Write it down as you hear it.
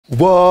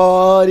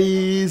What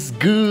is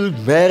good,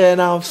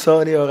 man? I'm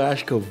Sonny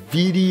Orashko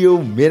video.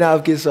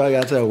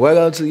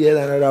 Welcome to yet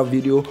another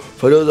video.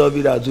 For those of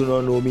you that do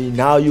not know me,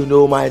 now you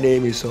know my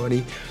name is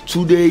Sonny.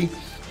 Today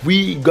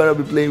we gonna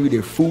be playing with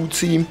a full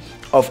team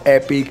of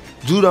Epic.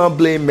 Do not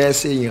blame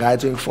Messi in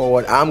right wing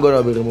forward. I'm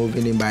gonna be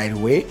removing him, by the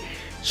way.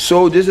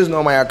 So this is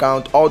not my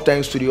account. All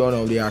thanks to the owner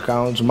of the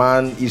account.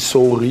 Man is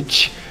so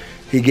rich.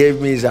 He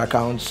gave me his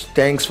account.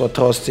 Thanks for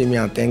trusting me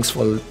and thanks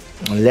for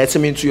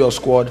letting me into your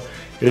squad.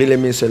 It really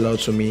means a lot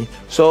to me.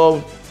 So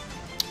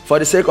for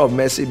the sake of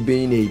Messi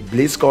being a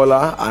blitz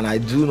caller, and I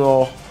do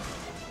not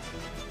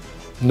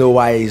know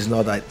why he's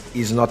not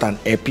an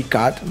epic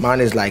card.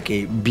 Man is like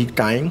a big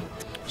time.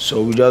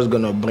 So we're just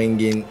gonna bring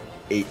in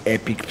a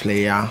epic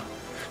player.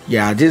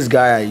 Yeah, this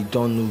guy, I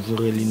don't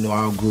really know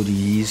how good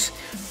he is.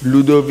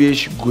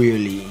 Ludovic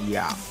Gueli.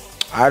 Yeah,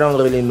 I don't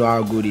really know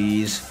how good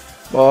he is,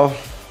 but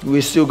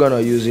we're still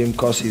gonna use him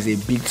because he's a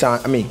big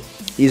time. I mean,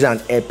 he's an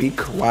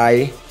epic.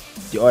 Why?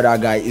 The other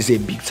guy is a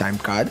big time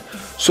card.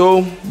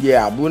 So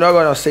yeah, we're not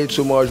gonna say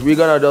too much. We're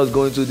gonna just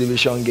go into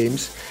division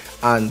games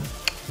and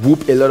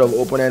whoop a lot of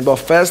opponents. But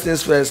first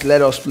things first,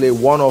 let us play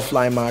one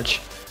offline match,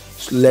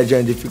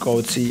 legend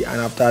difficulty, and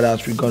after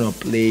that we're gonna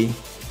play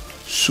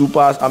we're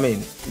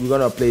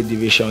gonna play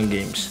division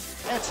games.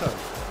 Eto,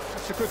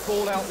 that's a good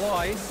ball out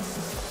wide.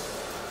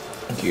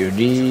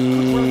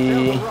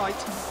 Goody.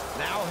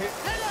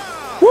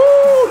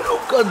 Woo!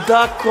 Look at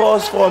that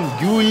cross from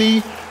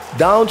Gully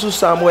down to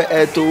Samuel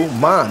Eto.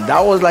 Man, that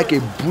was like a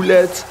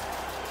bullet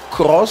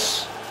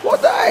cross.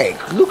 What the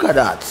heck? Look at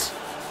that.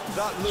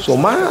 So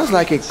man has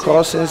like a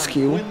crossing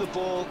skill.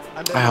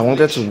 I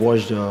wanted to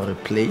watch the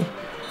replay.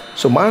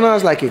 So man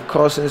has like a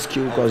crossing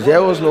skill because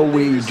there was no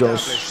way he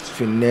just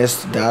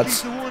finessed that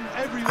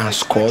and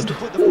scored.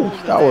 Ooh,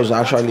 that was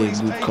actually a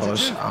good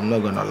cross. I'm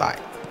not gonna lie.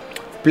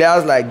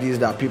 Players like this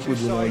that people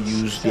do not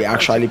use, they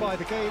actually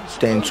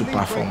tend to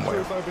perform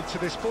well.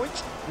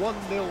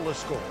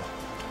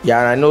 Yeah,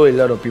 and I know a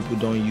lot of people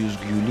don't use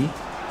Gully,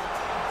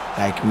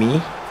 like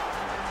me.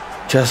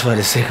 Just for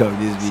the sake of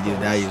this video,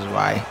 that is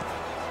why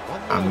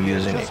I'm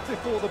using it.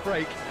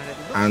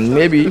 And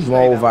maybe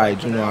moreover, I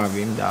do not have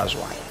him, that's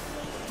why.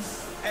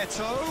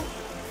 Eto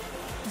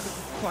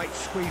quite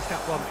squeeze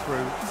that one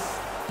through.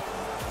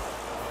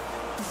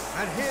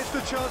 And here's the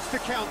chance to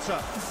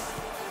counter.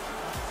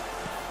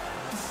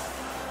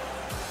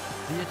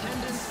 The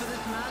attendance for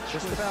this match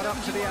just about up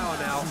to the hour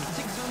now.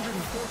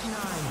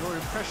 649. Your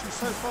impression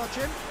so far,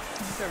 Jim?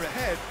 They're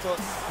ahead, but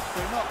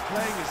they're not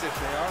playing as if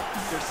they are.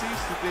 There seems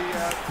to be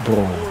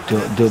bro,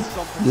 the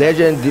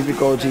legend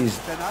difficulty is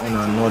on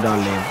another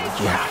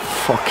level. Yeah,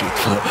 fuck it.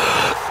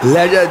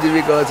 Legend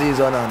difficulty is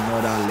on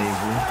another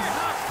level.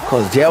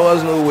 Because there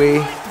was no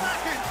way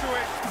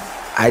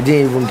I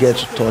didn't even get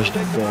to touch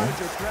the ball,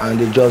 and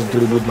they just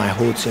dribbled my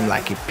whole team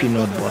like a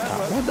peanut butter.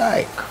 What the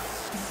heck?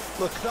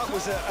 Look, that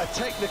was a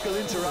technical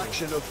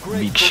interaction of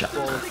great big shot.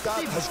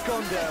 That has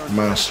gone down.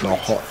 Man's not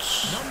hot.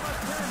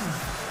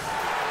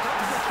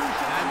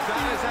 And that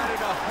has added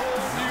a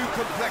whole new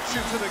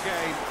complexion to the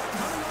game.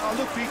 Oh,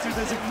 look, Peter,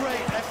 there's a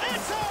great...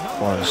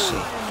 Honestly.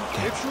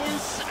 It's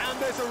loose, and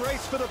there's a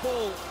race for the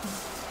ball.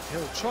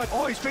 He'll try...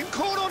 Oh, he's been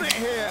caught on it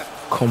here.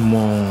 Come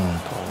on,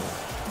 bro.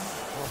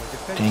 Well,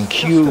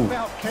 thank you.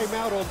 Came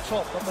out on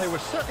top, but they were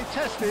certainly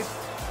tested.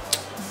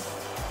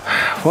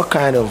 What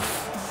kind of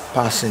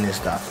passing is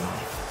that now?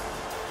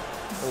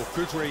 Oh,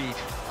 good read.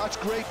 That's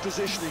great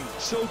positioning.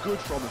 So good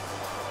from him.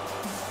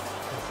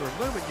 Well, for a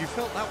moment you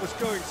felt that was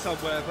going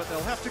somewhere, but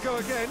they'll have to go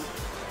again.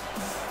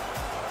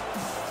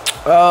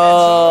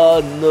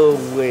 Oh, no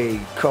way.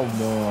 Come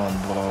on,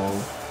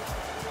 bro.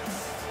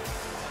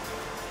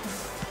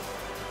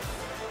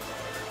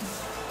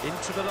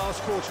 Into the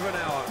last quarter of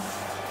an hour.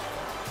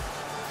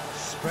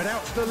 Spread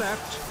out to the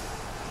left.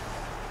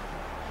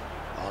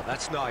 Oh,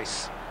 that's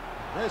nice.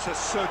 There's a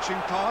searching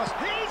pass.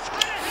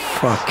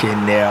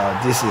 Fucking hell,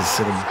 this is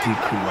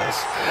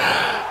ridiculous.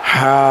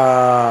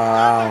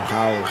 How?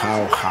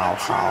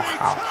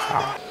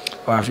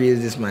 Oh, I feel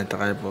this my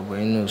tripod, but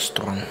you know,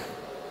 strong.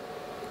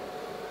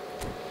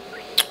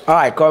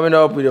 Alright, coming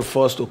up with the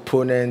first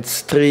opponent,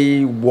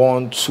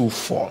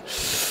 3-1-2-4.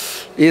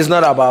 It's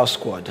not about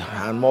squad,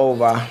 and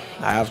moreover,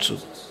 I have to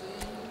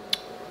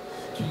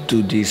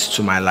do this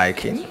to my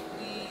liking.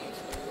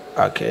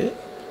 Okay.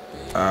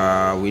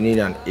 We need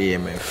an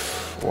AMF,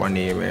 one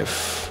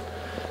AMF,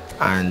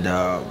 and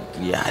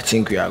yeah, I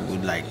think we are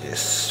good like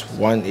this.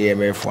 One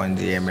AMF, one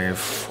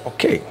DMF.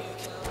 Okay.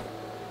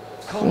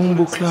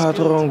 What's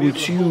wrong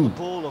with you?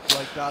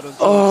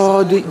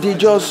 Oh, they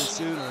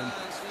just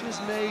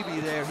maybe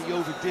there he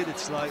overdid it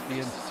slightly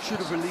and should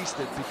have released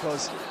it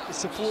because the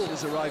support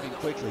was arriving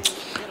quickly.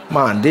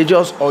 Man, they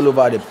just all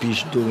over the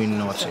pitch doing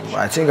nothing.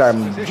 I think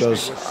I'm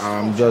just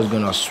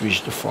gonna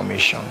switch the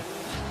formation.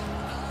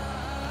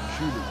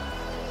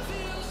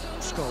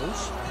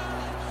 Scholes.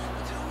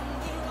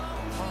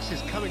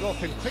 Passes coming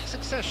off in quick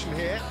succession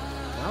here.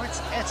 Now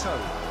it's Eto.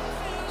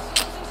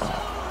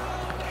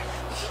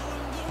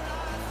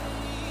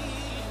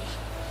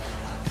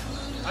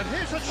 And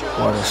here's a chance.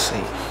 What a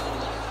save.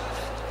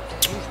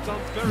 Done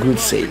very Good well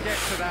save. to get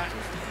to that.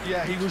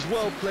 Yeah, he was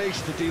well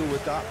placed to deal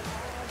with that.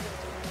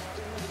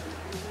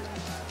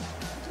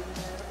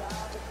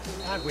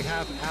 And we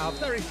have our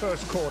very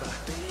first corner.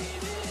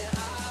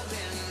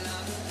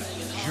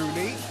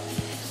 Julie.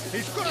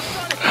 He's got a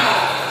strike.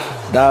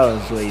 That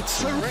was way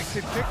too.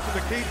 Directed kick to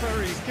the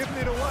keeper. He's given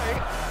it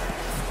away.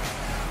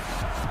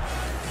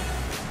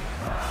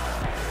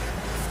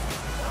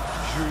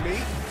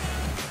 Julie.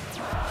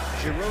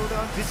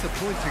 Girona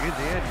disappointing in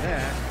the end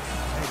there.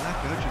 They lack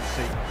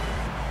urgency.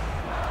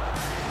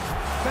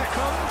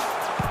 Beckham.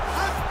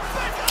 And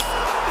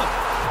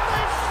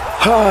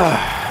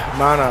Beckham!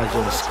 Man, I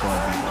just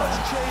scored, bro.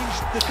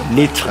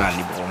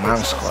 Literally, bro.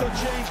 Man scored.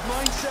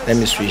 Let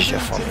me switch the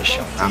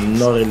formation. I'm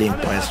not really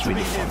impressed with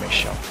the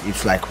formation.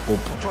 It's like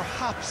open.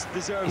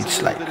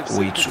 It's like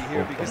way too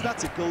open.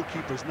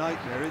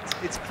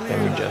 Let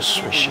me just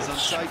switch it.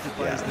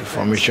 Yeah, the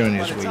formation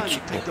is way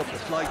too open.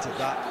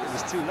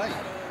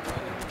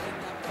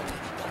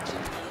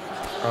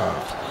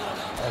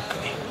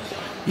 Okay.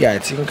 Yeah, I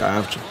think I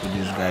have to put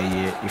this guy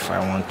here if I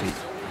want it.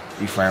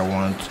 If I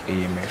want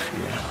AMF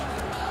here.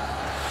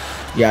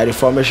 Yeah, the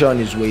formation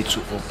is way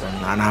too open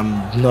and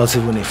I'm not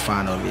even a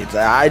fan of it.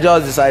 I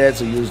just decided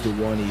to use the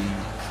one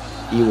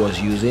he was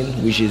using,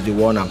 which is the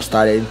one I'm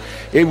starting,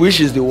 which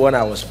is the one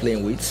I was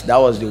playing with. That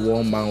was the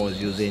one man was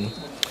using.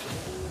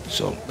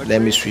 So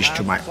let me switch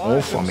to my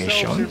own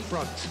formation.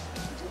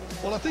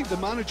 Well, I think the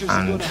managers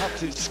are going to have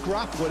to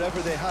scrap whatever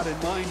they had in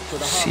mind for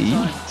the see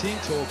team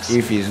talks.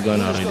 If he's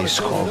gonna really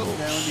score goals.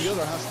 Now and the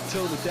other has to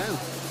tone it down.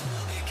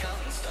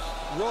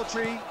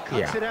 Rodri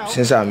cuts it Yeah, out.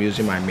 since I'm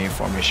using my main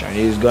formation,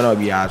 it's gonna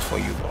be hard for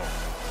you, bro.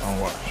 Don't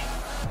worry.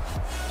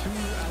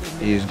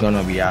 It's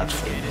gonna be hard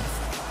for you.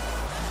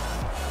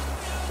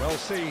 Well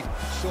seen,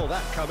 saw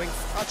that coming.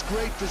 That's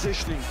great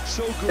positioning,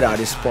 so good. At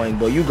this point,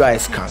 but you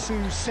guys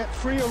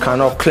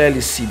cannot clearly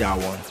see that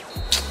one.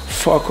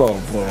 Fuck off,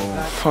 bro.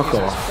 Fuck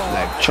off.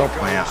 Like, chop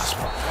my ass,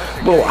 bro.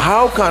 Bro,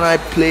 how can I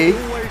play,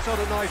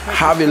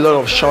 have a lot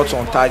of shots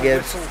on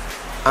target,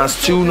 and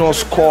still not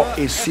score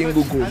a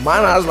single goal?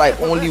 Man has like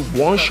only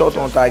one shot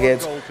on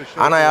target,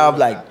 and I have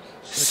like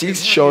 6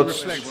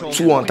 shots,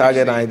 2 on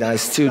target, and I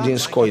still didn't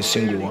score a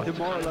single one.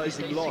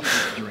 Demoralizing loss.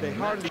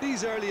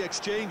 These early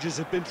exchanges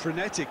have been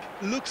frenetic.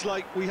 Looks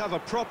like we have a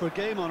proper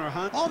game on our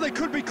hands. Oh, they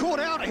could be caught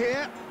out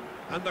here.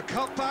 And the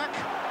cutback.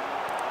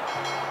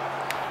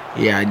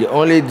 Yeah, the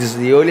only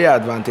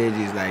advantage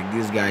is like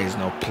this guy is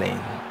not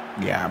playing.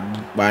 Yeah,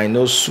 but I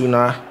know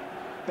sooner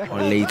or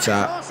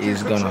later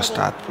he's gonna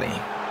start playing.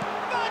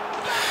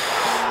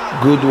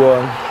 Good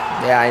one.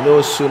 Yeah, I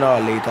know sooner or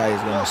later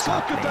he's gonna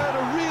start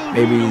playing.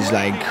 Maybe he's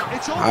like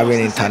having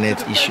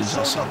internet issues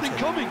or something.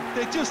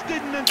 They just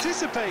didn't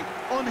anticipate.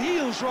 On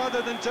heels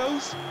rather than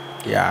toes.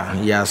 Yeah,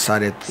 he has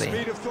started playing.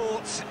 Speed of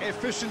thoughts,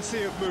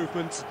 efficiency of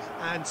movement,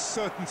 and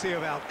certainty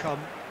of outcome.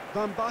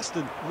 Van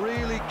Basten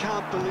really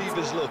can't believe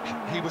his luck.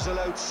 He was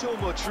allowed so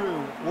much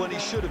room when he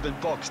should have been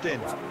boxed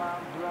in. I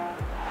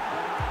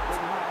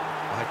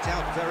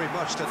doubt very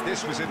much that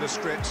this was in the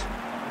script.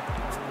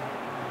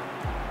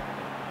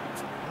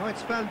 Oh,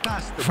 it's Van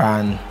Basten.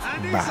 Van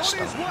And he's on his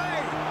Basten.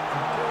 way.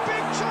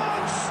 Big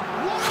chance.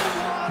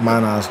 1-1.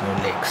 Man has no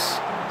legs.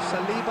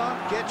 Saliba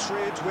gets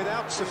rid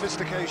without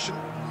sophistication.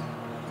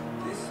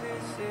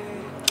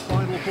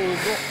 Final ball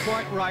not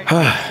quite right.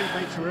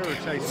 Teammates are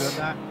irritated at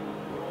that.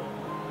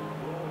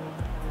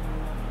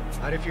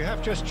 And if you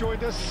have just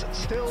joined us,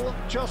 still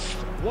just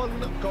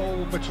 1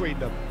 goal between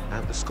them.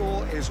 And the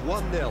score is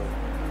 1-0.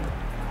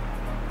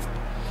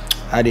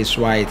 That is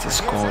why it is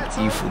called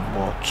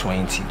eFootball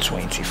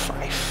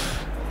 2025.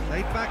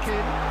 Played back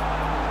in.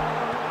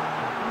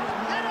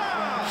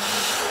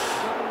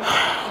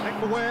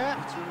 Where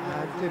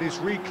and it is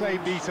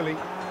reclaimed easily,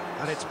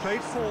 and it's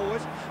played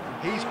forward.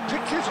 He's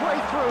picked his way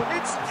through.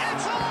 It's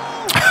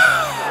Eto'o!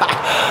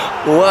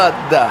 What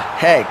the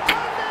heck?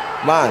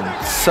 Man,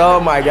 saw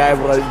my guy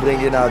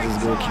bringing out his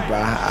goalkeeper.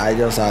 I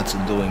just had to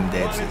do him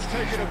dirty.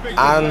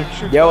 And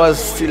there was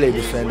still a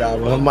defender.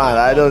 But man,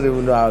 I don't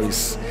even know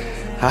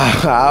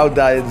how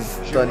that is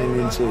turning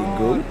into a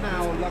goal.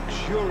 Now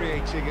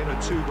luxuriating in a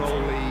 2-goal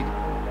lead.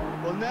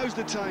 Well, now's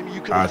the time you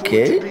can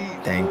Okay, afford to be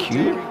thank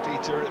daring, you.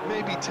 Peter. It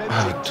may be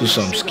tempting Do to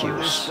some sit on skills.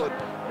 this, but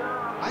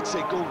I'd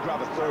say go and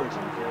grab a third.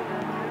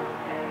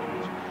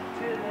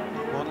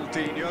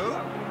 Ronaldinho.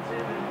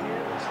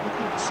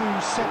 Looking to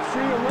set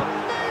free a run.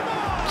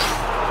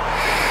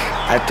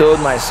 I told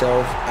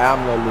myself I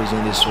am not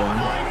losing this one.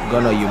 I'm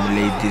gonna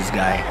humiliate this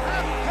guy.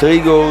 3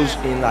 goals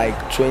in like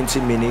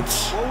 20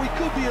 minutes. Well, we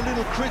could be a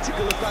little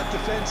critical of that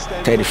defence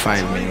then.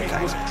 35 but the minutes,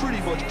 timing was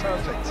pretty much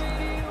perfect.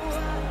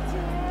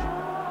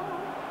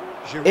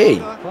 Hey.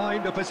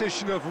 Find a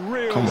position of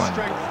real Come on,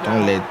 strength bro.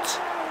 Don't now. let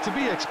To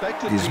be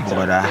expected, this Peter.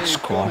 brother They've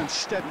score. gone and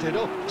stepped it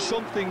up.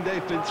 Something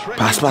they've been threatening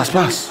Pass, to pass, do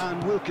pass.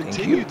 and will Thank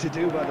continue you. to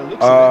do by the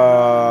looks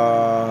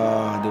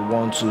of the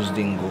 1-2's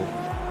didn't go.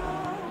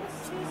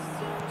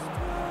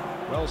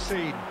 Well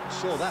seen,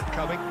 saw that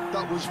coming.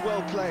 That was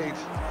well played,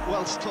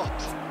 well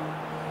stopped.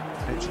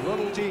 It's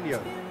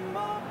Ronaldinho.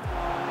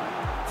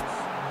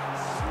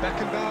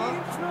 Beckenbauer.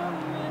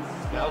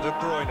 Now De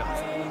Bruyne.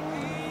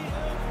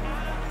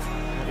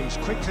 And he's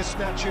quick to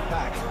snatch it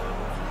back.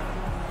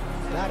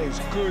 That is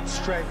good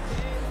strength.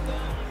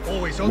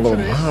 Always onto Bro,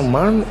 this.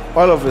 man,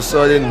 all of a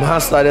sudden,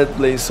 man started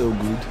playing so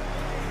good.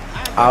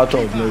 Out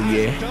of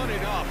nowhere. Done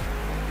enough.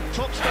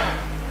 Top stop.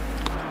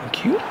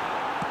 Thank you.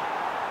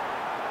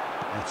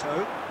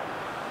 Neto.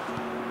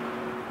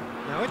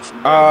 Now it's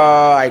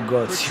I got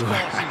good you.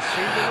 start. He's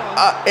seen the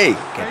run. Hey,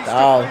 get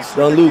out.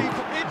 Don't look.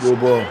 Go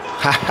ball.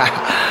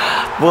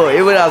 But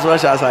even as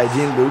much as I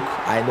didn't look,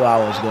 I know I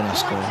was going to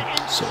score.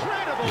 So,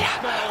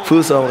 yeah.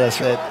 Full some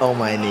respect on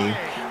my name.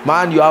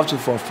 Man, you have to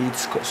forfeit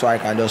so I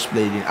can just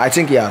play it. I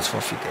think he has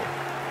forfeited.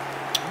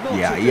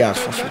 Yeah, he has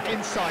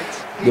forfeited.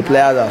 The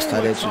players have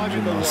started to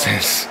do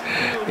nonsense.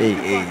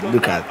 Hey,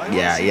 look at,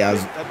 yeah, he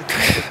has.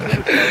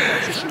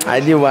 I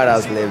knew what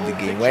has left the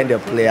game. When the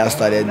players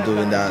started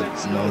doing that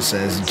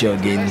nonsense,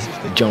 jogging,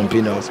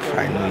 jumping up,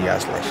 I knew he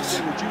has left.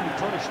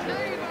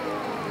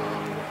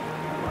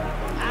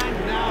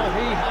 And now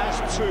he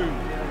has two.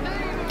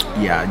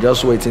 Yeah,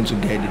 just waiting to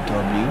get the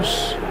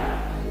W's.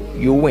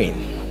 You win.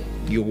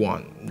 You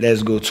won.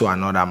 Let's go to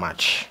another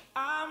match.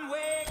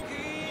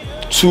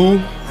 2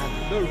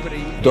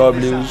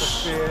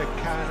 W's.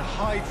 Can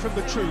hide from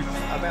the truth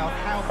about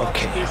how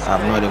Okay,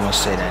 I've not even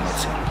said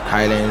anything.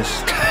 Kyle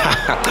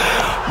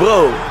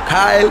Bro,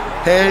 Kyle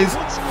Hens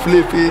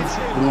flipping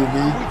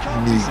Rumi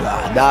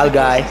nigga. That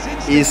guy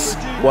is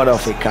one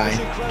of a kind.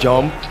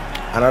 Jump,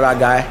 another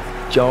guy,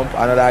 jump,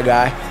 another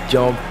guy,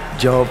 jump,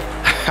 jump.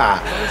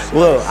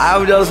 Well,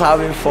 I'm just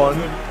having fun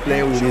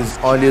playing with this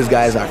on this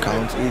guy's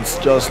account. It's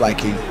just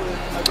like it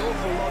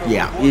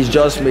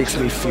just makes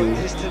me feel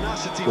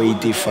way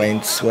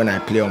different when I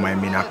play on my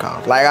main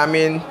account. Like, I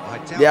mean,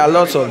 there are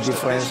lots of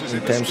difference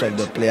in terms of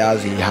the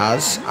players he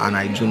has and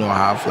I do not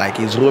have. Like,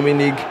 his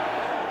Rummenigge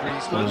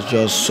was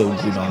just so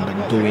good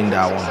on doing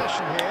that one.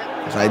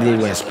 Because I didn't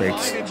even expect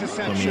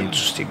Rummenigge to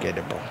still get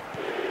the ball.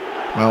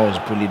 Man was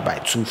bullied by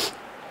 2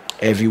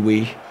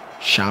 heavyweight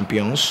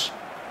champions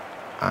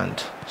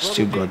and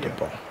still got the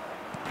ball.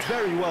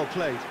 Very well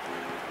played.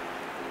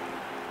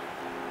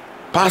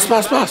 Pass.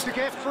 To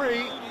get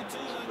free.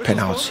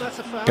 Penalty. That's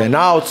a foul.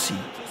 Penalty.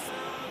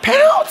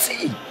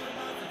 Penalty.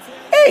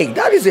 Hey,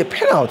 that is a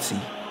penalty.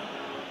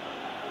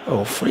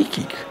 Oh, free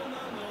kick.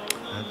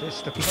 And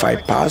this the If I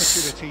perfect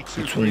pass, opportunity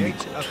to it won't be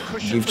create a good.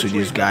 cushion Give to this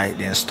between guy, them.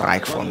 then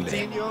strike from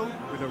there.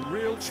 Ronaldinho with a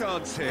real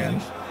chance here.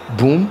 And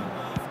boom.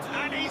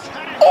 And he's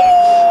had it.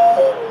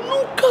 Oh,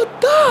 look at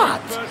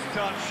that. First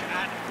touch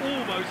and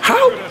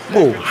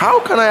almost How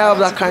can I have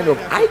that kind of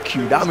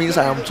IQ? That means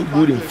I am too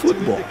good in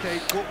football.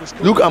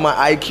 Look at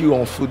my IQ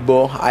on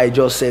football. I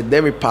just said,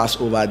 let me pass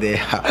over there.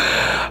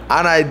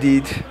 And I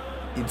did.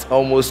 It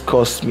almost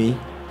cost me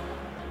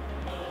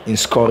in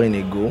scoring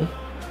a goal.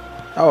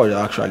 That was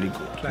actually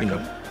good, you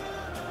know.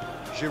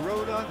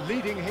 Girona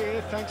leading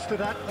here thanks to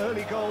that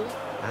early goal.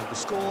 And the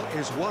score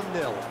is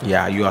 1-0.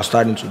 Yeah, you are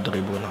starting to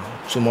dribble now.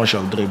 Too much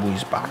of dribble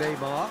is bad.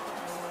 Neymar.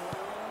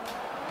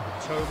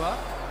 Toma.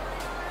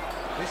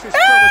 This is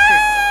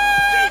promising.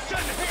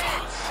 Decent hit.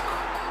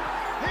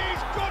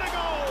 He's got a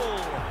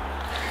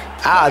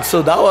goal.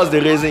 So that was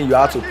the reason you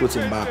had to put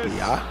Mbappe,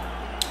 yeah?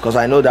 Because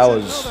I know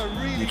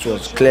it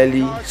was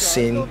clearly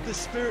seen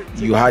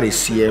you had a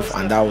CF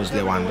and that was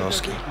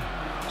Lewandowski.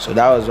 So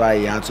that was why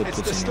he had to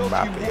put in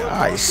Mbappe.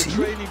 I see.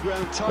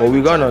 But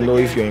we're going to know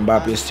if your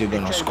Mbappe is still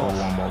going to score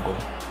one more goal.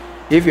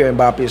 If your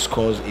Mbappe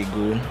scores a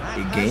goal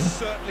again,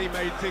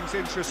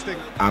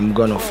 I'm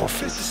going to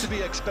forfeit.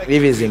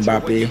 If his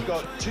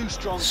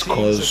Mbappe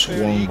scores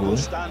one goal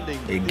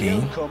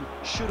again,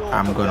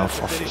 I'm going to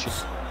forfeit.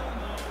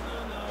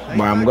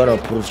 But I'm going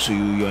to prove to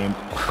you your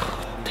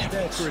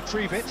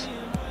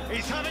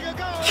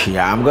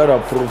Yeah, I'm gonna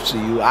prove to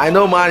you. I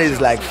know man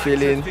is like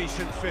feeling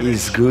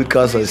he's good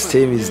because his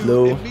team is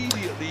low,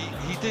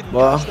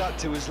 but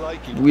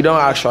we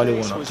don't actually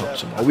want to talk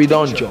to him. We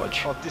don't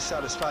judge.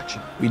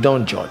 We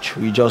don't judge.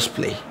 We just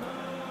play.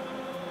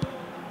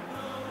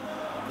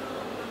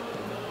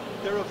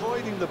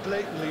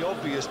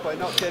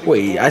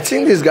 Wait, I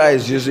think this guy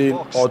is using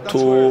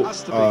auto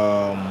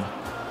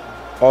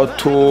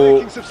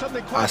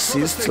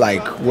assist,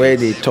 like where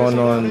they turn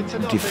on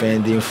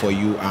defending for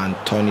you and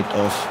turn it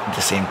off at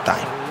the same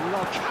time.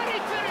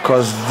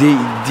 Because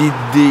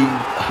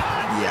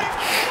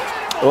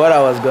what I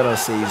was gonna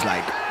say is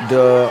like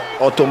the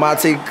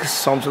automatic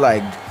something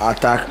like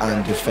attack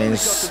and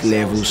defense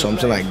level,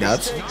 something like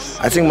that.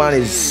 I think man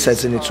is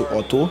setting it to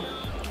auto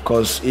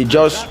because it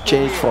just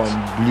changed from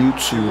blue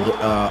to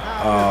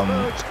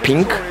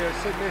pink.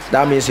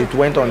 That means it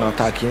went on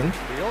attacking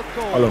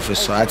all of a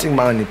sudden. I think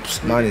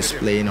man is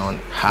playing on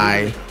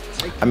high.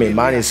 I mean,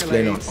 man is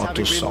playing on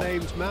auto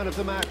song.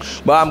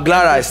 But I'm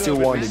glad I still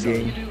won the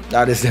game.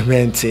 That is the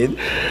main thing.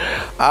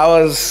 I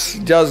was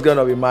just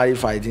gonna be mad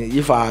if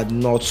I had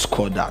not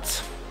scored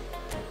that.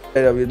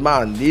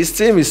 Man, this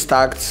team is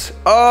stacked.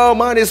 Oh,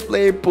 man is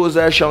playing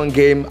possession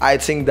game. I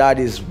think that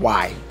is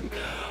why.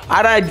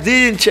 And I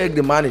didn't check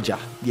the manager.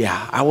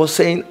 Yeah, I was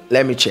saying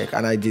let me check,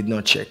 and I did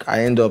not check.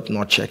 I ended up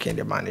not checking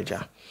the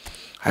manager.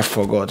 I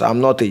forgot. I'm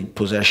not a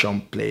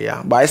possession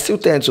player, but I still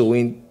tend to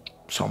win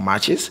some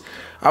matches.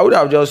 I would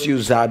have just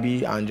used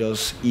Zabi and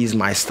just ease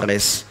my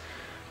stress.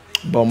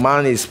 But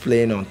man is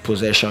playing on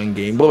possession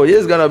game. Bro, this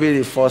is gonna be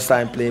the first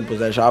time playing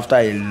possession after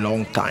a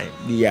long time.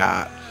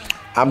 Yeah,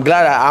 I'm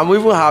glad. I'm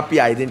even happy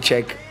I didn't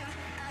check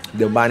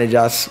the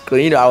managers.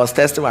 Cause I was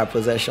testing my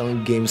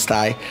possession game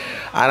style,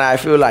 and I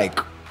feel like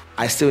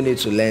I still need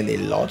to learn a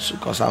lot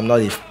because I'm not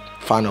a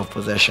fan of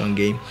possession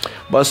game.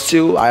 But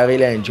still, I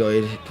really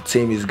enjoyed it. The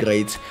team is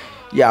great.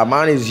 Yeah,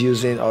 man is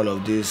using all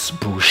of this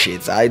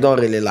bullshit. I don't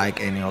really like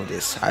any of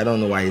this. I don't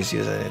know why he's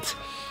using it.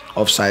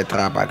 Offside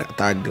trap,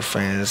 attack,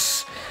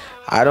 defense.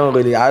 I don't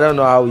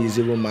know how he's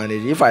even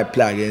managed. If I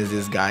play against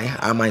this guy,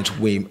 I might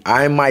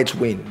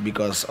win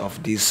because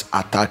of this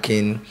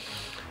attacking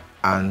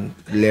and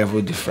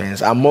level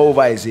defense. And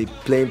moreover, is a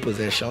playing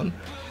possession,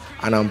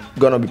 and I'm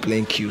gonna be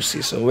playing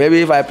QC. So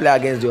maybe if I play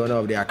against the owner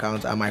of the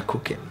account, I might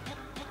cook him.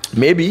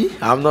 Maybe,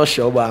 I'm not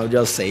sure, but I'm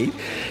just saying,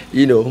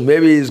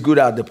 maybe he's good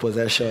at the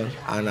possession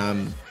and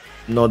I'm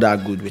not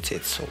that good with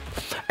it. So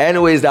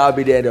anyways, that'll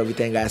be the end of it.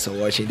 Thank you guys for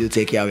watching. Do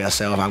take care of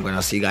yourself. I'm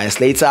gonna see you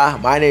guys later.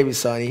 My name is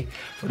Sonny.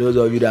 For those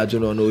of you that do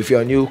not know, if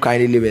you're new,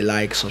 kindly leave a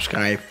like,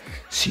 subscribe.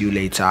 See you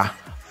later.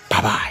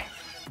 Bye bye.